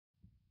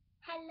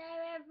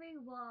Hello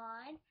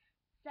everyone.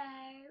 So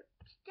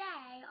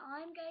today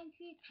I'm going to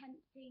be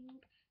attempting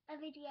a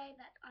video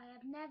that I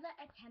have never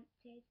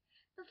attempted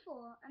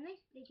before, and this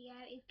video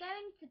is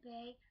going to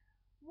be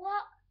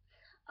what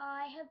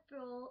I have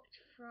brought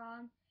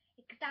from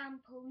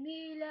example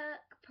New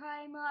Look,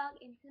 Primark,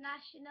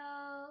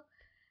 International,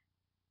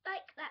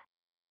 like that.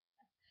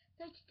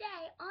 So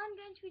today I'm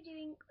going to be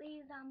doing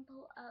the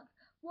example of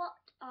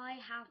what I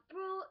have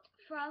brought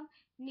from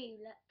New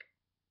Look.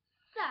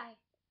 So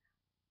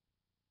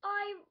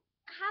I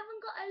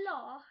haven't got a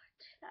lot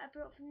that I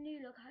brought from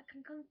New Look, I can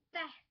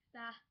confess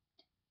that.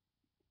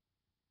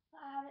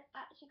 But I haven't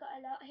actually got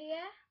a lot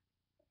here.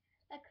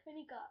 Like, I've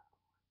only got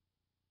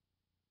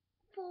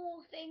 4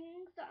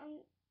 things that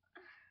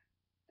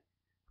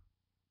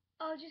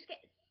I'll just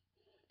get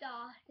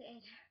started.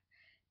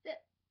 So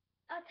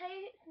I'll tell you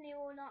if it's new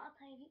or not, I'll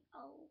tell you if it's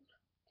old.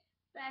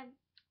 So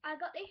I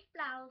got this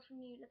blouse from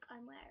New Look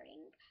I'm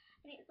wearing,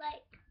 and it's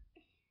like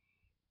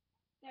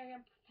very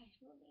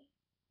unprofessional.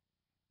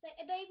 It's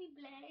like a baby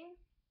blue.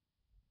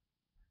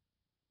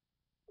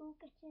 Ooh,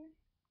 getting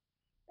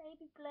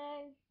baby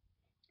blue.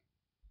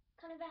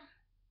 Kind of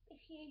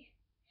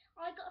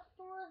I got a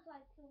smaller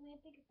size to me,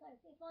 a bigger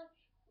size. If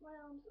my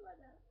arms are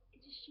like that,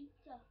 it just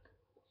shoots up.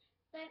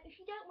 So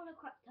if you don't want a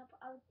crop top,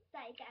 I would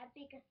say get a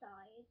bigger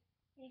size.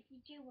 And if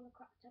you do want a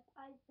crop top,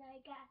 I'd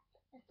say get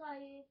a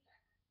size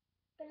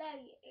below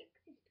you,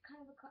 because it's kind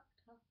of a crop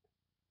top.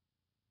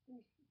 And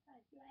this is the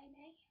size below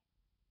me.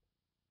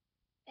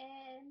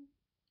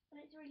 And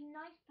it's a really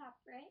nice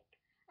fabric,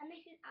 and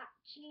this is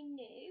actually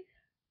new.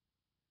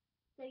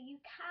 So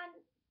you can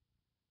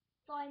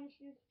find this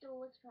in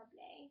stores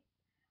probably.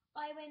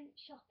 I went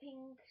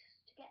shopping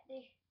to get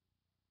this.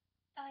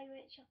 I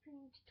went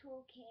shopping to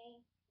Torquay,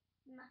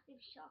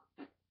 massive shop,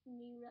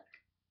 New Look,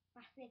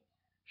 massive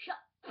shop.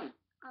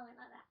 I went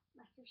like that,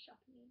 massive shop,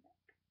 New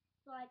Look.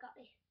 So I got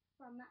this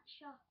from that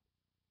shop,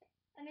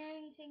 and I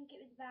only think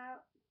it was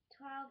about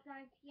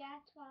 £12.90. Yeah,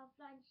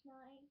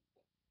 £12.99.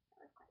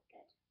 That was quite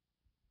good.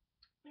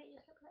 And it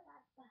just looks like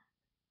that at the back.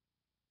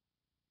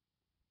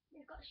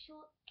 It's got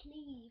short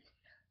sleeves,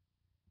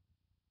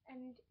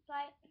 and it's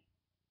like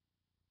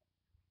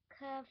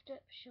curved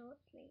up short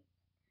sleeves,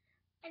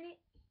 and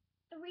it's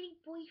a really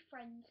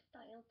boyfriend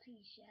style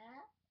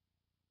t-shirt.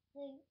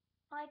 So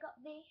I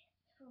got this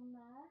from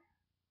there.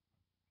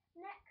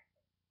 Next,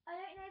 I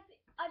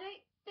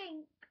don't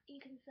think you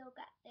can still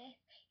get this.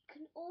 You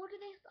can order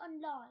this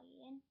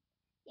online.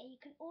 Yeah, you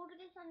can order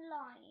this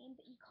online,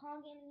 but you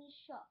can't get it in the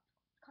shop.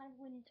 It's kind of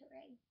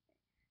wintry.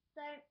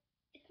 So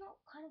it's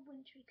not kind of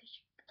wintry because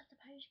I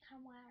suppose you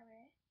can wear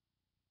it.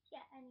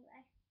 Yeah,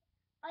 anyway,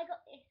 I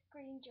got this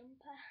green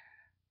jumper,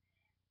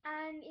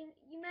 and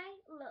you may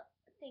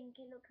think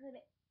it looks a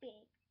bit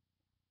big,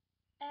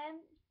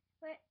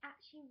 but it's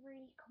actually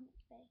really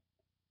comfy.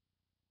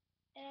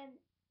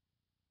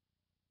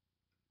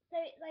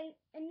 So it's like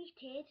a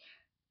knitted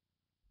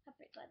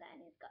fabric like that,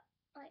 and it's got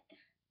like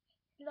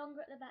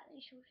longer at the back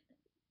and shorter at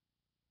the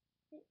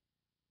front.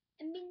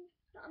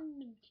 It's not a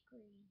mint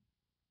green,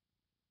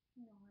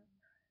 no,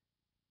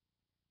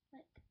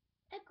 like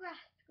a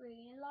grass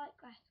green, a light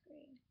grass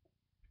green,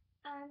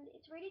 and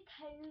it's really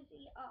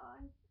cozy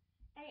on,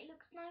 and it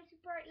looks nice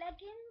with bright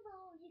leggings,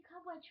 or you can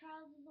wear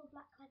trousers or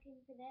black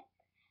leggings with it.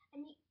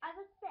 And as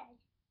I said,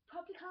 you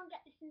probably can't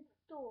get this in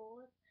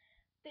stores,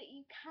 but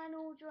you can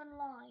order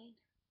online.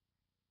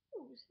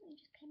 Ooh, something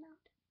just came out.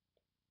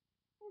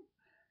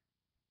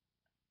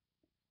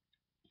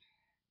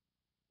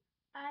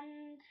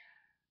 And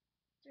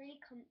it's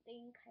really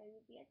comfy and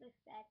cozy, as I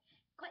said.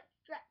 It's quite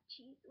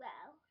stretchy as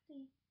well, so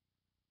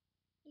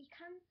you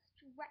can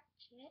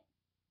stretch it.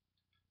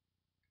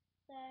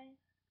 So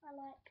I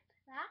liked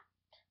that.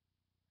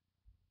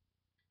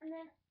 And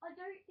then I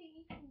don't think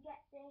you can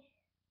get this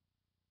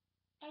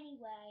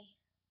anyway.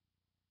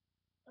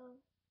 Oh,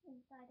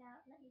 inside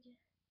out. Let me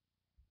just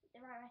put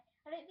the right way.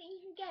 I don't think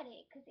you can get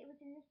it because it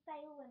was in the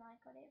sale when I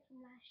got it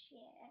from last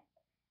year.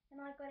 And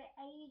I got it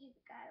ages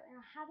ago,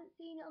 and I haven't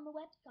seen it on the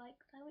website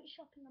because I went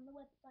shopping on the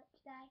website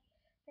today.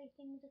 So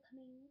things are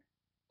coming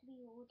to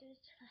be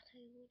ordered that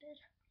I ordered.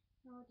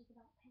 I ordered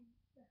about 10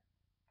 stuff.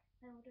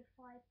 I ordered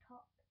 5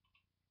 tops,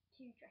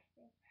 2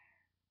 dresses,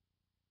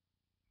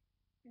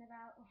 and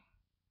about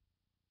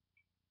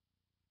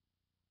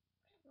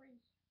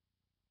 3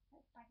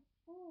 like baggy.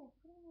 Ooh,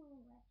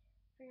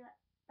 3 like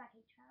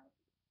baggy trousers.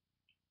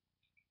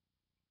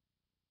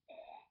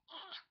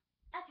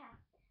 Okay,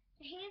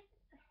 so here's.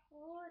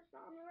 Oh, it's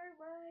not on the right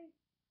way.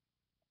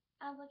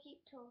 As I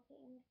keep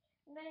talking,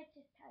 I'm going to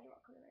just tell you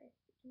what colour it is.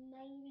 It's a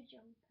navy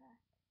jumper,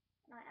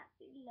 and I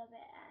absolutely love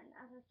it. And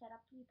as I said,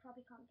 you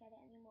probably can't get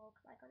it anymore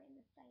because I got it in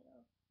the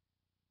sale.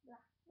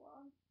 Last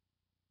one.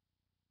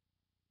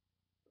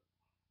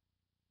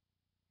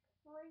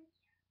 3.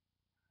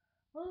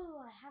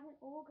 Oh, I haven't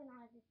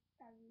organised this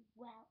very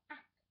well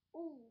at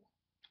all.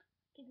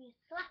 Give you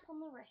a slap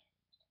on the wrist.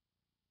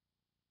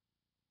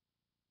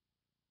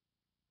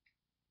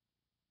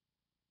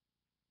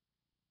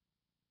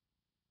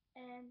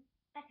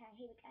 Okay,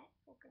 here we go.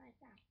 It's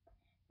organised now.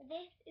 So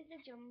this is the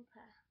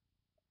jumper.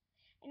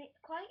 and it's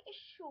quite a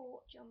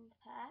short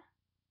jumper,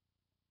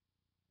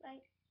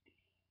 like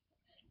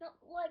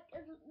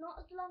not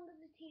as long as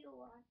the teal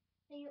one,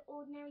 the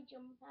ordinary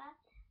jumper,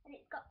 and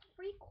it's got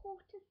 3/4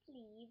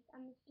 sleeves,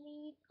 and the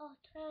sleeves are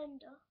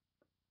turned up.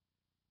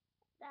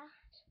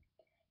 That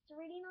it's a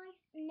really nice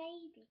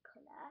navy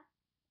colour,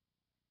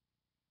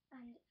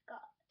 and it's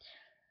got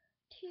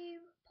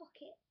 2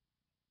 pockets,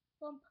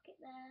 1 pocket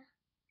there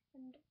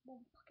and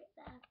 1 pocket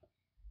there.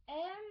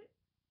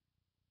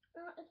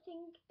 I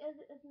think as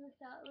an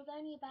start, it was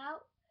only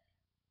about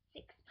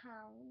 £6,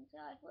 so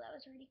I thought that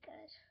was really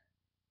good.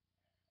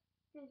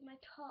 This is my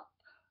top.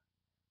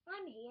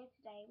 I'm here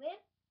today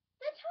with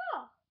the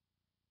top.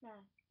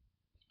 No,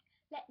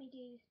 let me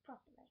do this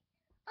properly.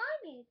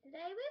 I'm here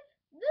today with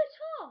the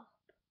top.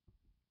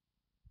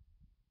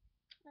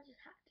 I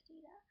just had to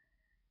do that.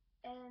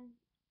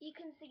 You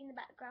can see in the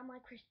background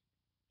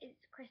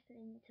it's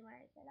christening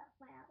tomorrow, so that's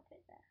my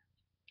outfit there.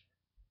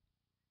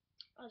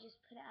 I'll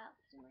just put it out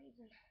for some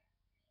reason.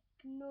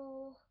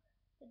 Ignore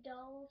the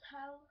doll's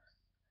house.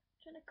 I'm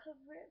trying to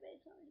cover it, but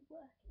it's not really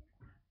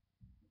working.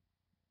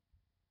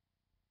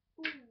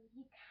 Ooh,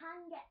 you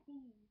can get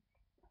these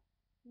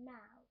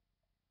now.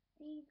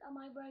 These are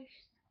my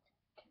roast,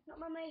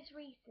 not my most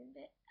recent,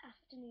 but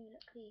afternoon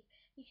look these.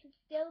 You can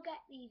still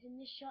get these in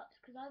the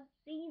shops because I've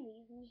seen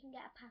these, and you can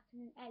get a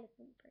pattern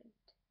elephant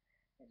print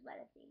as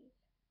well as these.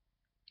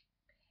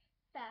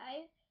 So,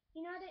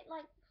 you know I don't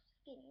like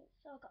skinny,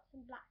 so I got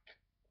some black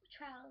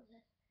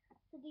trousers.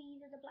 So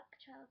these are the black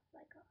trousers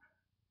I got.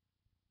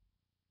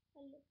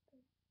 I love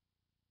them.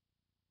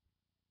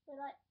 They're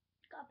like,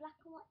 got a black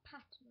and white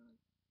pattern on.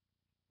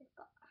 They've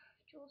got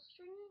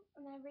drawstring,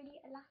 and they're really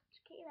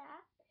elasticy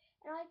there.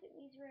 And I think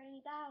these were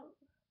only about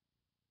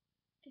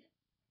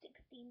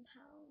 £16.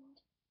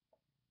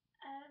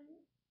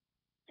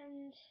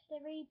 And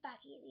they're really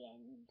baggy at the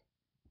end,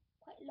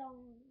 quite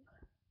long.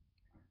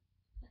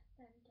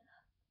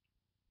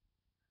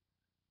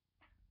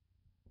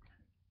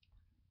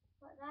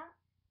 Like that.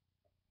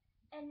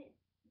 And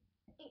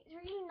it's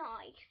really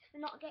nice for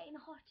not getting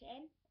hot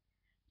in.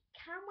 You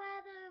can wear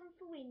them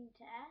for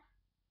winter,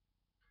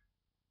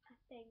 I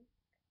think.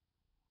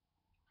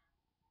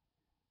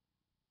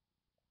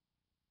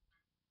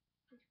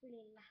 It's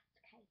really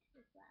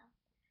elasticated as well.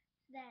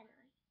 So they're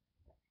nice.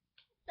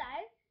 So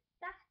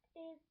that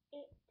is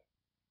it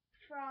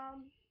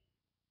from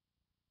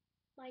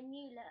my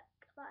new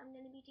look, but I'm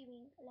going to be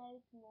doing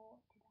loads more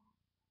today.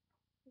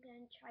 I'm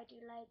going to try do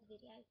loads of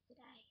videos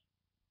today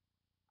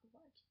of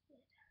what I just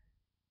did.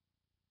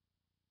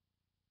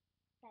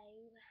 So,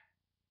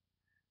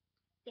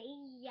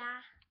 see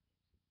ya!